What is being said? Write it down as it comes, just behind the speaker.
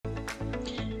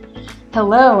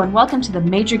Hello, and welcome to the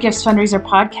Major Gifts Fundraiser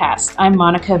podcast. I'm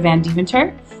Monica Van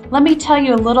Deventer. Let me tell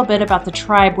you a little bit about the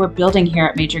tribe we're building here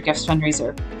at Major Gifts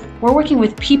Fundraiser. We're working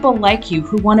with people like you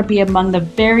who want to be among the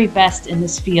very best in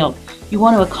this field. You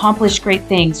want to accomplish great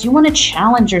things. You want to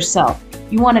challenge yourself.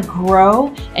 You want to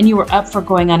grow, and you are up for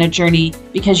going on a journey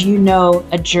because you know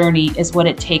a journey is what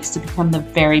it takes to become the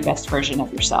very best version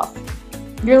of yourself.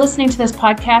 You're listening to this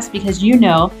podcast because you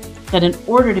know that in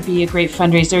order to be a great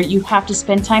fundraiser, you have to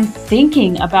spend time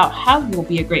thinking about how you'll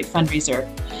be a great fundraiser.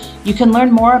 You can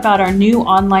learn more about our new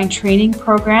online training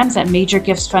programs at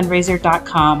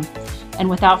majorgiftsfundraiser.com. And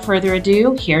without further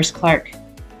ado, here's Clark.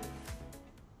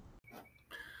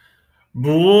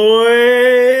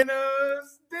 Buenos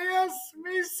dias,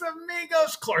 mis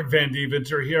amigos. Clark Van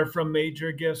Deventer here from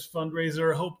Major Gifts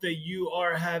Fundraiser. Hope that you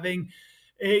are having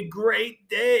a great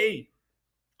day.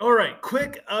 All right,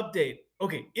 quick update.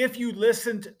 Okay, if you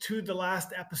listened to the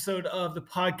last episode of the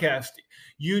podcast,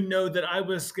 you know that I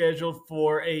was scheduled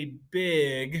for a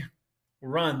big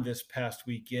run this past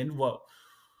weekend. What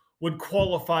would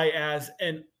qualify as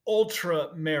an ultra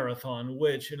marathon,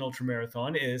 which an ultra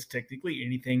marathon is technically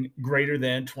anything greater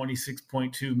than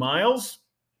 26.2 miles.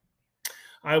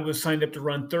 I was signed up to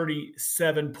run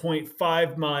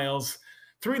 37.5 miles,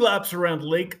 3 laps around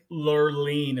Lake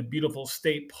Lurleen, a beautiful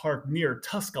state park near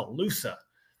Tuscaloosa,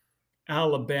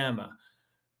 Alabama.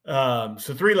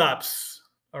 So 3 laps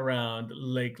around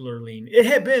Lake Lurleen. It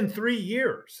had been 3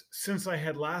 years since I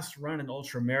had last run an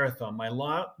ultra marathon. My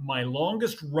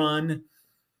longest run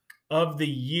of the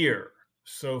year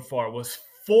so far was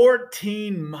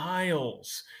 14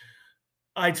 miles.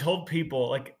 I told people,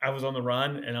 like, I was on the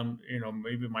run and I'm,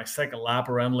 maybe my second lap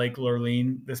around Lake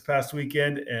Lurleen this past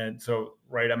weekend. And so,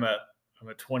 right, I'm at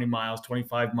 20 miles,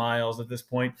 25 miles at this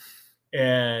point.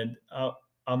 And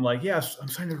I'm like, yes, I'm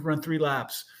starting to run 3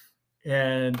 laps.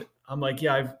 And I'm like,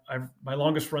 yeah, my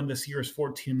longest run this year is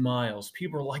 14 miles.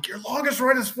 People are like, your longest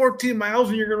run is 14 miles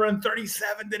and you're going to run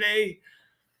 37 today.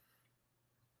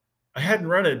 I hadn't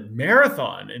run a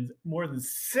marathon in more than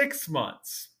 6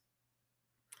 months.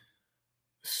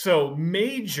 So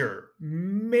major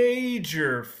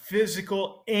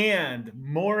physical and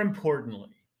more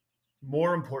importantly,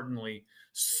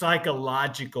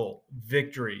 psychological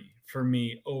victory for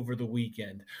me over the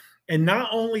weekend. And not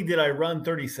only did I run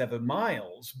 37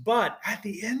 miles, but at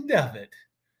the end of it,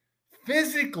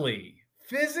 physically,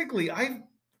 I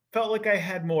felt like I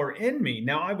had more in me.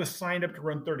 Now, I was signed up to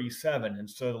run 37. And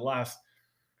so the last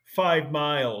 5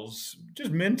 miles,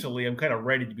 just mentally, I'm kind of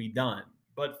ready to be done.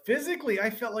 But physically, I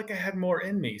felt like I had more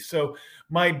in me. So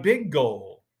my big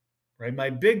goal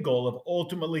of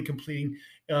ultimately completing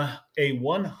a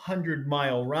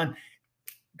 100-mile run,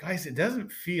 guys, it doesn't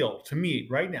feel, to me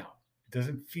right now, it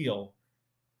doesn't feel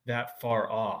that far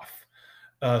off.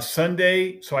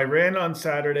 Sunday, so I ran on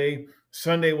Saturday.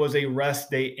 Sunday was a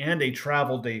rest day and a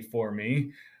travel day for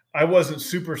me. I wasn't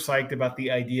super psyched about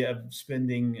the idea of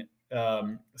spending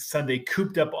Sunday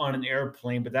cooped up on an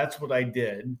airplane, but that's what I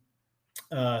did.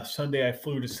 Sunday, I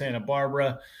flew to Santa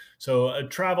Barbara. So a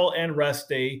travel and rest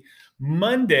day.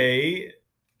 Monday,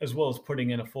 as well as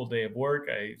putting in a full day of work,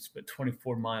 I spent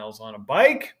 24 miles on a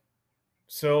bike.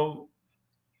 So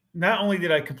not only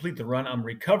did I complete the run, I'm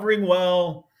recovering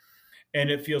well. And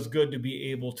it feels good to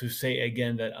be able to say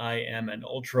again that I am an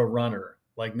ultra runner,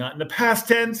 like not in the past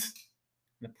tense,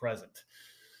 in the present.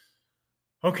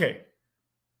 Okay.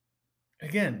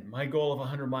 Again, my goal of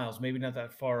 100 miles, maybe not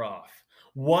that far off.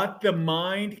 What the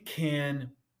mind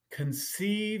can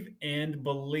conceive and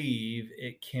believe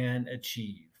it can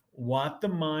achieve. What the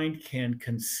mind can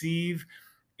conceive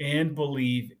and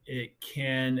believe it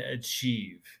can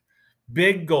achieve.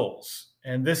 Big goals.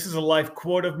 And this is a life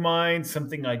quote of mine,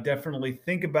 something I definitely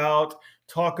think about,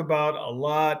 talk about a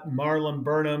lot. Marlon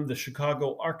Burnham, the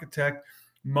Chicago architect,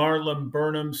 Marlon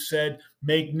Burnham said,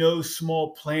 make no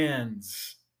small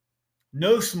plans.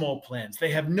 No small plans.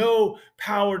 They have no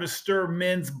power to stir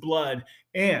men's blood.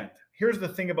 And here's the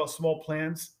thing about small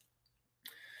plans.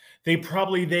 They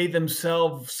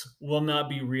themselves will not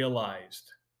be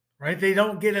realized, right? They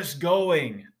don't get us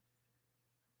going.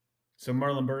 So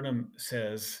Marlon Burnham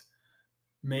says,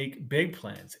 make big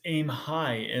plans, aim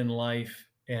high in life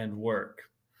and work.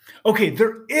 Okay,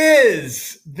 there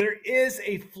is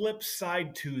a flip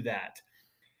side to that.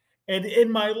 And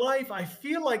in my life, I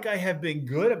feel like I have been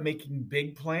good at making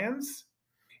big plans.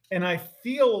 And I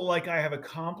feel like I have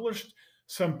accomplished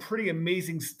some pretty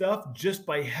amazing stuff just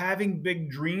by having big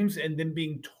dreams and then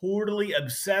being totally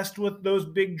obsessed with those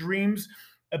big dreams,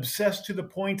 obsessed to the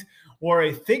point where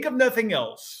I think of nothing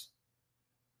else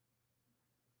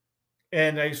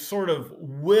and I sort of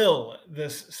will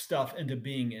this stuff into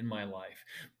being in my life.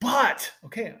 But,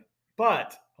 okay,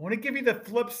 but I want to give you the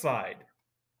flip side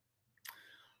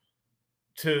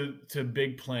to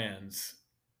big plans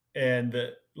and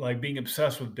like being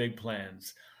obsessed with big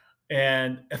plans.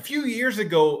 And a few years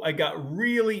ago, I got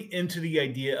really into the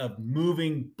idea of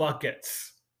moving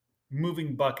buckets,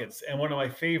 moving buckets. And one of my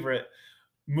favorite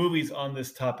movies on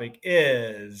this topic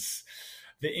is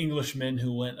The Englishman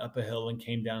Who Went Up a Hill and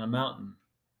Came Down a Mountain.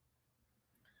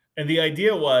 And the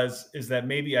idea is that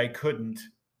maybe I couldn't,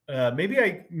 maybe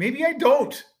I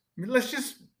don't. I mean,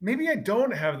 maybe I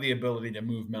don't have the ability to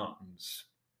move mountains,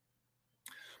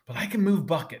 but I can move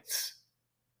buckets,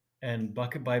 and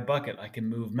bucket by bucket, I can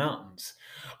move mountains.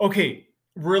 Okay,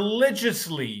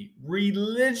 religiously,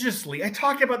 I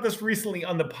talked about this recently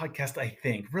on the podcast, I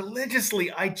think.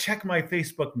 Religiously, I check my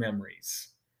Facebook memories.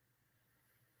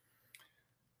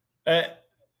 Uh,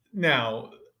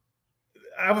 Now,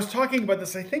 I was talking about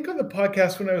this, I think, on the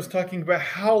podcast when I was talking about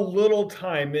how little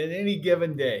time in any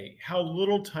given day, how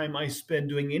little time I spend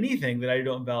doing anything that I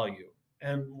don't value.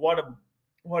 And what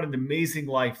an amazing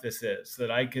life this is,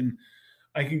 that I can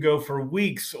go for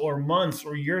weeks or months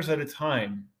or years at a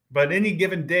time. But any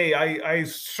given day, I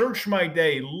search my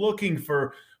day looking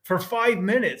for 5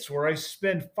 minutes, where I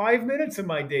spend 5 minutes of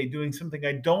my day doing something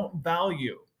I don't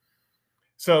value.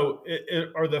 So,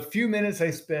 are the few minutes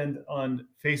I spend on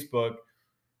Facebook,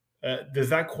 does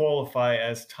that qualify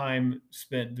as time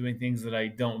spent doing things that I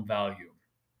don't value?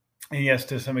 And yes,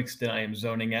 to some extent, I am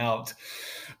zoning out.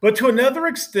 But to another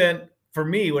extent, for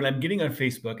me, when I'm getting on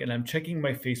Facebook and I'm checking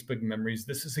my Facebook memories,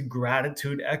 this is a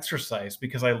gratitude exercise,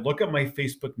 because I look at my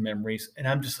Facebook memories and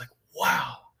I'm just like,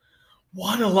 wow,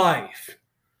 what a life.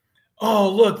 Oh,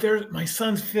 look, there's my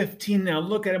son's 15 now.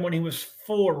 Look at him when he was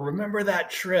 4. Remember that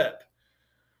trip?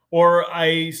 Or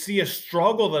I see a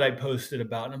struggle that I posted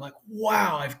about, and I'm like,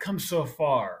 wow, I've come so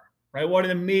far, right? What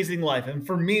an amazing life. And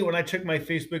for me, when I check my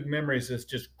Facebook memories, it's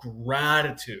just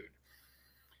gratitude.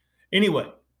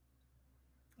 Anyway,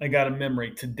 I got a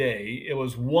memory today. It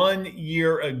was 1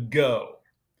 year ago.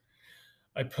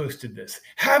 I posted this.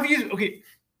 Okay,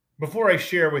 before I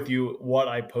share with you what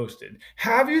I posted,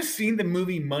 have you seen the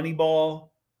movie Moneyball?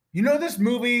 You know this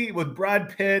movie with Brad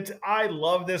Pitt? I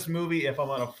love this movie if I'm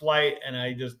on a flight and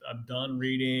I'm done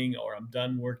reading or I'm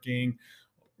done working,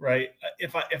 right?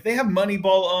 If they have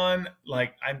Moneyball on,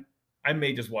 like I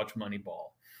may just watch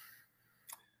Moneyball.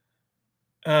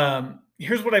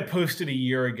 Here's what I posted a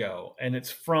year ago, and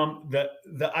it's from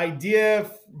the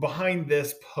idea behind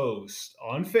this post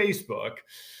on Facebook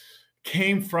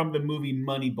came from the movie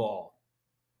Moneyball.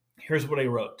 Here's what I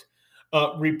wrote.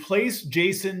 Replace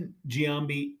Jason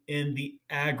Giambi in the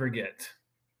aggregate.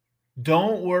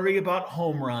 Don't worry about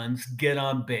home runs. Get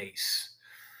on base.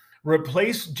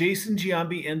 Replace Jason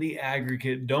Giambi in the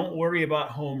aggregate. Don't worry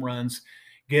about home runs.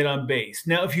 Get on base.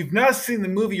 Now, if you've not seen the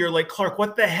movie, you're like, Clark,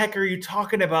 what the heck are you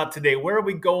talking about today? Where are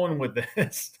we going with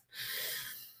this?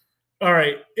 All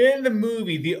right. In the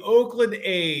movie, the Oakland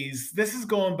A's, this is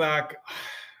going back.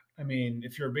 I mean,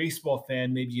 if you're a baseball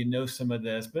fan, maybe you know some of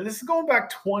this, but this is going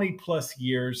back 20 plus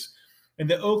years. And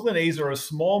the Oakland A's are a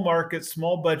small market,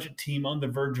 small budget team on the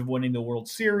verge of winning the World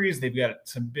Series. They've got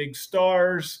some big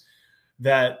stars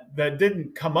that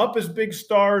didn't come up as big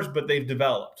stars, but they've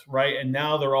developed, right? And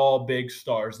now they're all big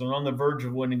stars. They're on the verge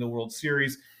of winning the World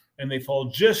Series, and they fall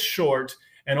just short.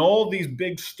 And all these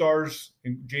big stars,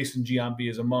 and Jason Giambi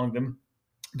is among them,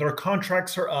 their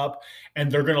contracts are up, and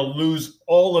they're going to lose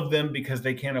all of them because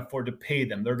they can't afford to pay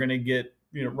them. They're going to get,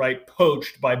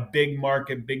 poached by big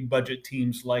market, big budget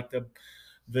teams like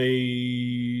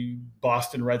the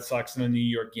Boston Red Sox and the New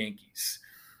York Yankees.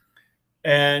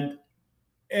 And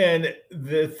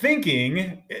the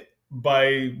thinking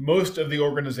by most of the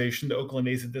organization, the Oakland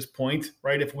A's at this point,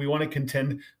 right? If we want to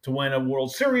contend to win a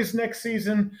World Series next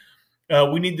season,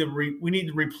 we need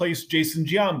to replace Jason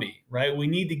Giambi, right? We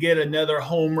need to get another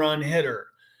home run hitter.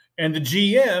 And the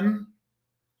GM,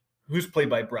 who's played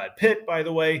by Brad Pitt, by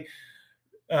the way,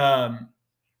 Brad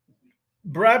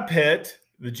Pitt,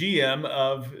 the GM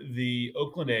of the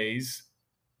Oakland A's,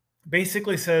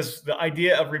 basically says the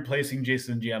idea of replacing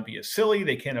Jason Giambi is silly.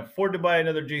 They can't afford to buy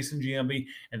another Jason Giambi,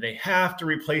 and they have to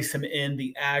replace him in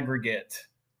the aggregate.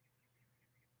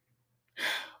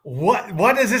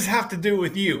 What does this have to do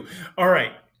with you? All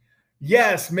right.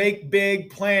 Yes, make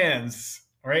big plans.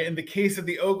 All right. In the case of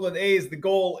the Oakland A's, the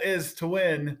goal is to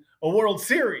win a World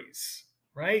Series,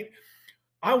 right?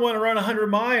 I want to run 100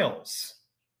 miles,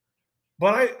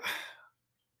 but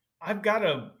I've got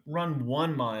to run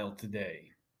 1 mile today.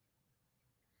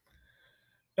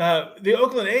 The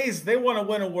Oakland A's, they want to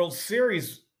win a World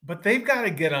Series, but they've got to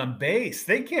get on base.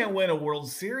 They can't win a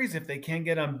World Series if they can't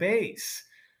get on base,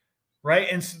 right?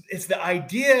 And it's the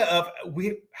idea of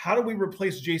how do we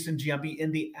replace Jason Giambi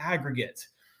in the aggregate,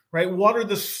 right? What are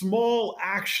the small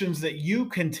actions that you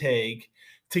can take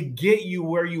to get you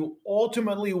where you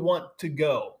ultimately want to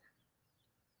go?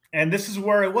 And this is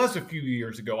where I was a few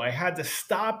years ago. I had to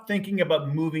stop thinking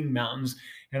about moving mountains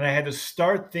and I had to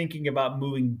start thinking about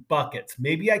moving buckets.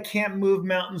 Maybe I can't move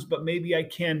mountains, but maybe I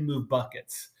can move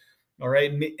buckets. All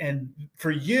right. And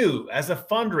for you as a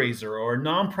fundraiser or a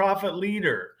nonprofit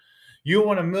leader, you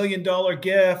want $1 million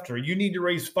gift, or you need to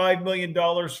raise $5 million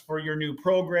for your new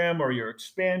program or your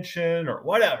expansion or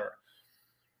whatever.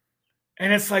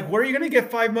 And it's like, where are you going to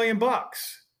get $5 million?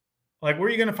 Like, where are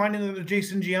you going to find another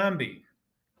Jason Giambi?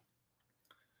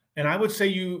 And I would say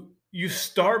you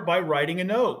start by writing a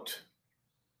note.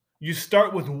 You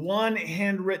start with one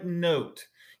handwritten note.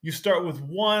 You start with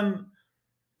one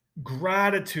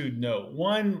gratitude note,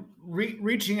 one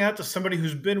reaching out to somebody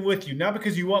who's been with you, not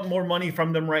because you want more money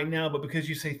from them right now, but because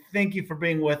you say, thank you for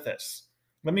being with us.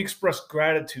 Let me express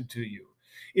gratitude to you.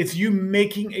 It's you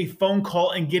making a phone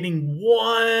call and getting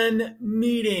one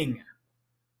meeting.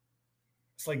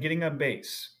 It's like getting on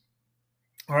base.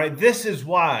 All right, this is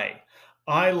why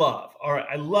I love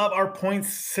our points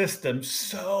system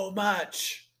so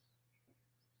much.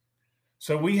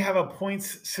 So we have a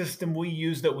points system we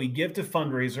use that we give to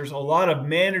fundraisers. A lot of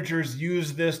managers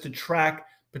use this to track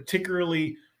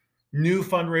particularly new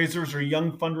fundraisers or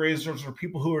young fundraisers or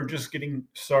people who are just getting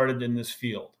started in this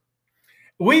field.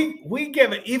 We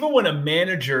give it, even when a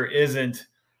manager isn't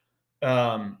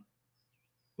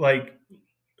like,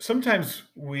 sometimes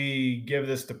we give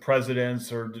this to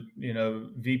presidents or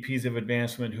VPs of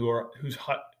advancement who's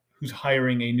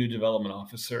hiring a new development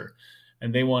officer,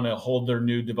 and they want to hold their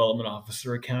new development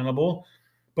officer accountable.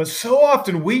 But so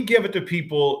often we give it to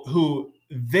people who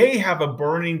they have a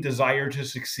burning desire to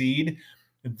succeed.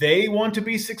 They want to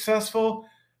be successful,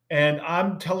 and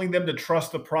I'm telling them to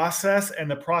trust the process, and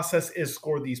the process is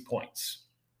score these points.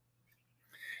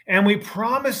 And we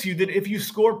promise you that if you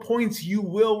score points, you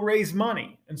will raise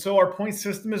money. And so our point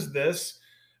system is this.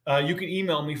 You can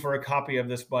email me for a copy of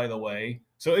this, by the way.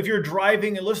 So if you're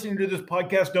driving and listening to this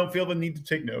podcast, don't feel the need to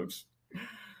take notes.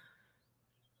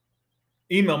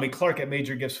 Email me,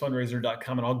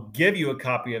 clark@majorgiftsfundraiser.com, and I'll give you a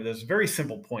copy of this very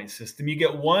simple point system. You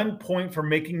get 1 point for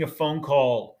making a phone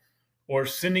call or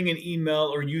sending an email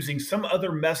or using some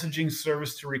other messaging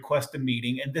service to request a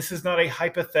meeting. And this is not a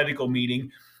hypothetical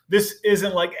meeting. This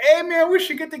isn't like, hey, man, we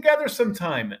should get together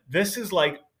sometime. This is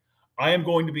like, I am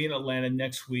going to be in Atlanta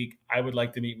next week. I would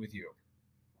like to meet with you.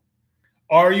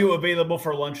 Are you available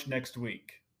for lunch next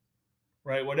week?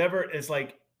 Right? Whatever. It's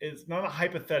like, it's not a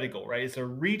hypothetical, right? It's a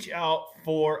reach out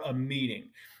for a meeting.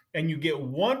 And you get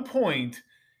 1 point,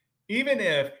 even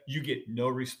if you get no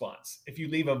response. If you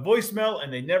leave a voicemail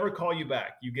and they never call you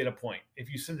back, you get a point.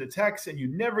 If you send a text and you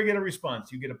never get a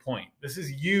response, you get a point. This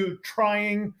is you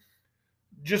trying.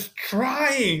 Just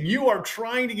trying. You are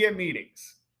trying to get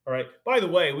meetings. All right. By the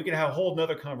way, we can have a whole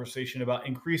nother conversation about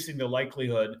increasing the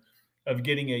likelihood of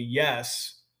getting a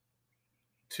yes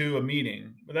to a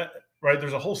meeting. But that, right,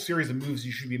 there's a whole series of moves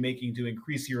you should be making to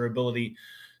increase your ability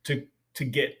to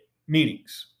get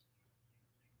meetings.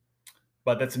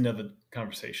 But that's another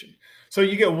conversation. So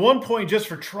you get 1 point just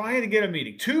for trying to get a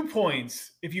meeting. 2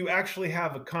 points if you actually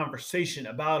have a conversation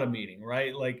about a meeting,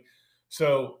 right? Like,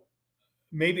 so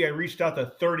maybe I reached out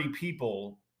to 30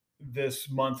 people this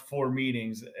month for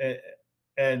meetings,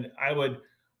 and I would,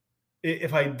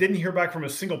 if I didn't hear back from a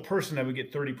single person, I would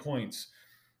get 30 points,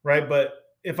 right? But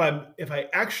if I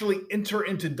actually enter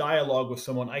into dialogue with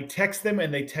someone, I text them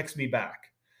and they text me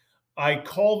back. I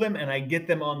call them and I get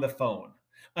them on the phone.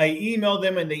 I email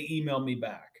them and they email me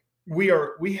back. We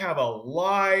have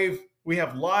live,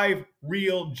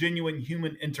 real, genuine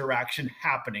human interaction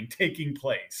happening, taking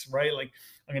place, right? Like,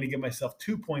 I'm going to give myself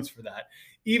 2 points for that,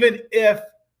 even if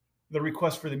the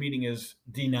request for the meeting is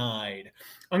denied.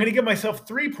 I'm going to give myself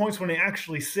 3 points when I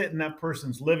actually sit in that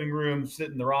person's living room,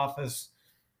 sit in their office,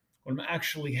 when I'm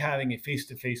actually having a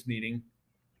face-to-face meeting.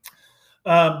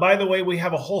 By the way, we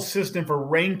have a whole system for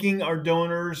ranking our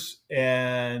donors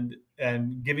and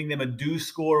giving them a due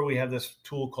score. We have this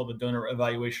tool called the Donor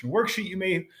Evaluation Worksheet you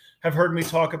may have heard me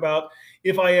talk about.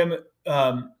 If I am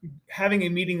having a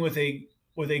meeting with a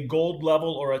gold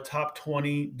level or a top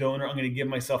 20 donor, I'm going to give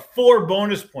myself 4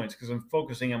 bonus points because I'm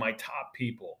focusing on my top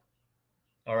people.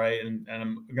 All right. And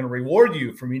I'm going to reward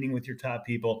you for meeting with your top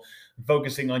people,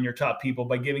 focusing on your top people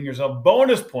by giving yourself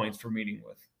bonus points for meeting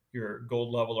with your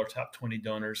gold level or top 20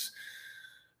 donors.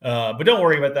 But don't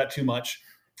worry about that too much.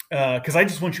 because I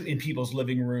just want you in people's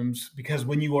living rooms, because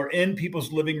when you are in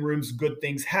people's living rooms, good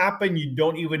things happen. You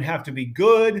don't even have to be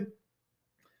good.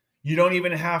 You don't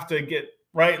even have to get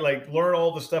right, like learn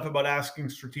all the stuff about asking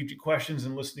strategic questions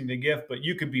and listening to gift, but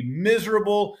you could be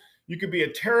miserable. You could be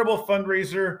a terrible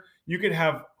fundraiser. You could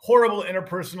have horrible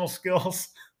interpersonal skills.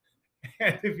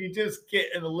 And if you just get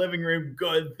in the living room,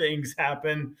 good things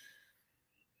happen.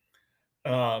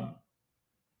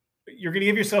 You're going to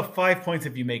give yourself 5 points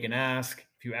if you make an ask,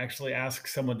 if you actually ask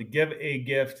someone to give a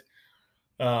gift.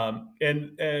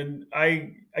 And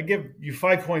I give you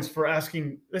 5 points for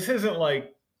asking. This isn't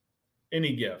like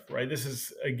any gift, right? This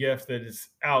is a gift that is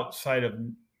outside of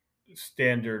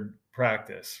standard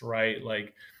practice, right?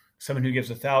 Like someone who gives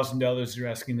 $1,000, you're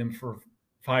asking them for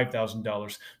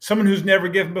 $5,000. Someone who's never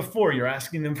given before, you're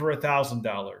asking them for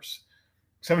 $1,000.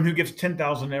 Someone who gives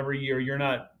 10,000 every year, you're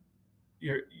not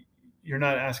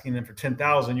asking them for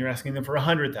 10,000. You're asking them for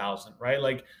 100,000, right?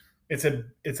 Like it's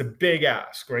a big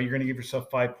ask, right? You're going to give yourself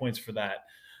 5 points for that,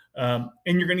 and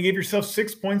you're going to give yourself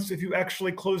 6 points if you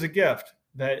actually close a gift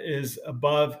that is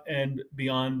above and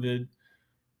beyond the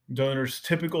donor's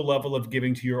typical level of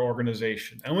giving to your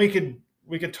organization. And we could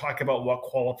talk about what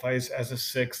qualifies as a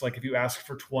 6. Like if you ask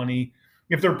for 20,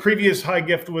 if their previous high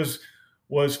gift was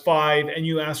 5 and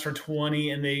you asked for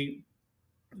 20 and they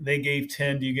gave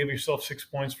 10, do you give yourself 6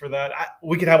 points for that?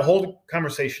 We could have a whole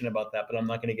conversation about that, but I'm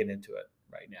not going to get into it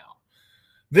right now.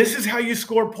 This is how you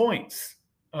score points.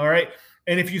 All right.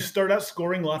 And if you start out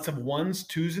scoring lots of 1s,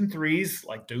 2s, and 3s,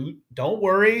 like don't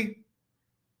worry.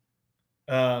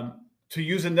 To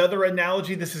use another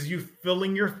analogy, this is you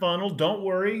filling your funnel. Don't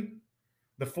worry.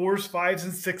 The 4s, 5s,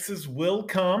 and 6s will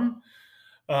come.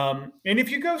 And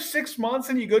if you go 6 months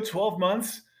and you go 12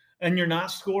 months and you're not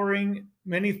scoring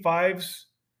many 5s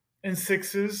and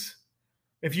 6s,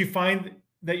 if you find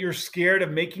that you're scared of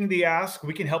making the ask,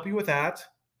 we can help you with that.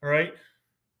 All right.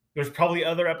 There's probably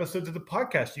other episodes of the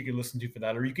podcast you can listen to for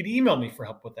that, or you could email me for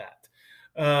help with that.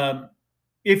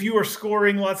 If you are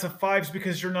scoring lots of 5s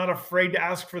because you're not afraid to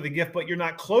ask for the gift, but you're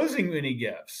not closing any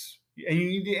gifts, and you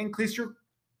need to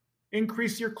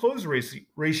increase your close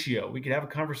ratio, we could have a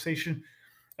conversation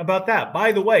about that.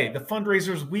 By the way, the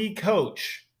fundraisers we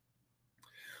coach,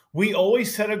 we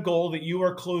always set a goal that you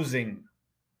are closing.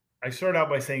 I start out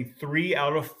by saying 3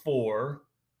 out of 4.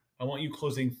 I want you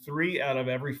closing 3 out of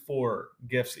every 4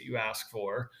 gifts that you ask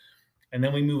for. And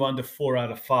then we move on to 4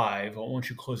 out of 5. I want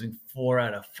you closing 4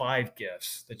 out of 5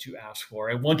 gifts that you ask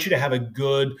for. I want you to have a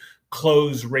good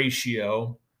close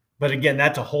ratio. But again,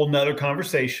 that's a whole nother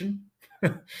conversation.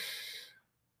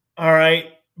 All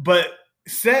right. But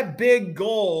set big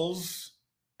goals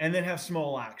and then have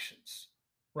small actions,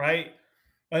 right?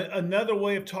 Another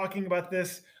way of talking about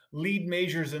this, lead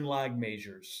measures and lag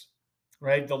measures.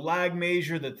 Right? The lag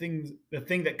measure, the thing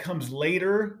that comes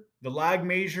later, the lag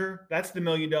measure, that's the $1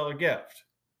 million gift,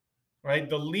 right?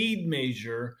 The lead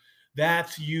measure,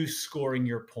 that's you scoring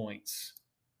your points.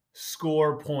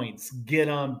 Score points, get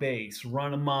on base,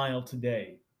 run a mile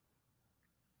today.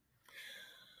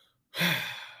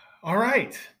 All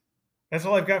right. That's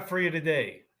all I've got for you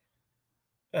today.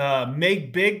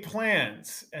 Make big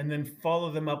plans and then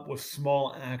follow them up with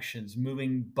small actions,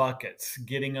 moving buckets,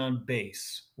 getting on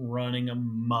base, running a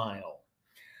mile.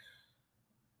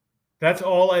 That's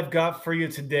all I've got for you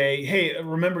today. Hey,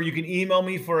 remember, you can email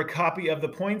me for a copy of the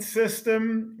point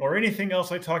system or anything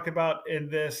else I talked about in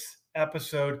this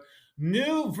episode.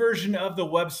 New version of the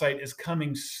website is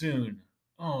coming soon.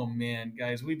 Oh man,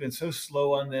 guys, we've been so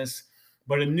slow on this.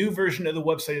 But a new version of the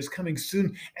website is coming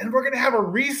soon. And we're going to have a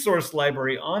resource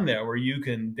library on there where you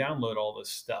can download all this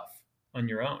stuff on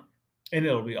your own. And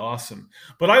it'll be awesome.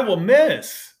 But I will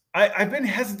miss. I've been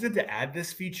hesitant to add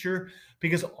this feature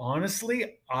because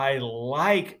honestly, I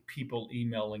like people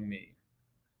emailing me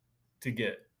to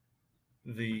get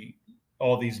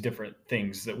all these different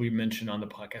things that we mentioned on the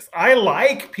podcast. I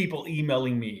like people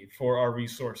emailing me for our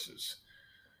resources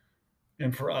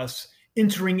and for us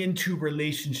entering into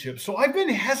relationships. So I've been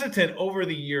hesitant over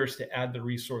the years to add the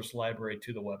resource library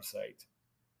to the website.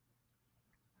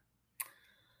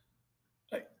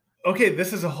 Okay,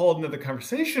 this is a whole nother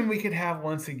conversation we could have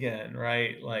once again,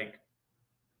 right? Like,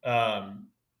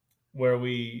 where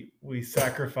we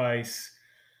sacrifice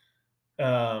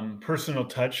personal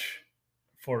touch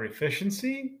for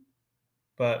efficiency.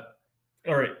 But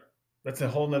all right, that's a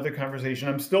whole nother conversation.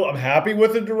 I'm happy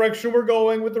with the direction we're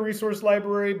going with the resource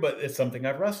library, but it's something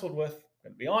I've wrestled with, I'm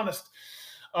going to be honest.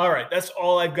 All right, that's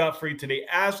all I've got for you today.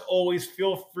 As always,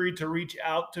 feel free to reach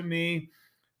out to me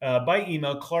by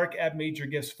email,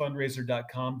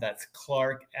 clark@majorgiftsfundraiser.com. That's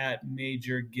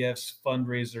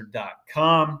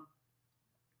clark@majorgiftsfundraiser.com.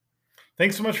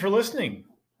 Thanks so much for listening.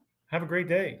 Have a great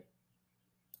day.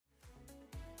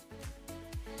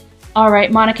 All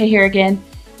right, Monica here again.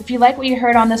 If you like what you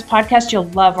heard on this podcast, you'll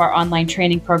love our online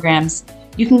training programs.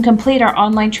 You can complete our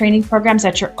online training programs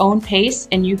at your own pace,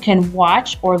 and you can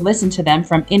watch or listen to them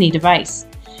from any device.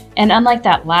 And unlike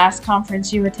that last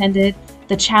conference you attended,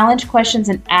 the challenge questions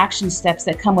and action steps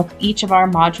that come with each of our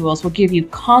modules will give you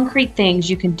concrete things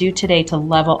you can do today to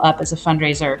level up as a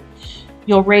fundraiser.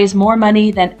 You'll raise more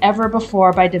money than ever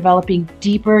before by developing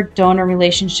deeper donor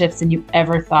relationships than you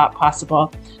ever thought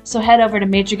possible. So head over to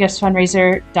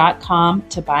majorgiftsfundraiser.com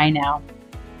to buy now.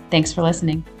 Thanks for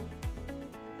listening.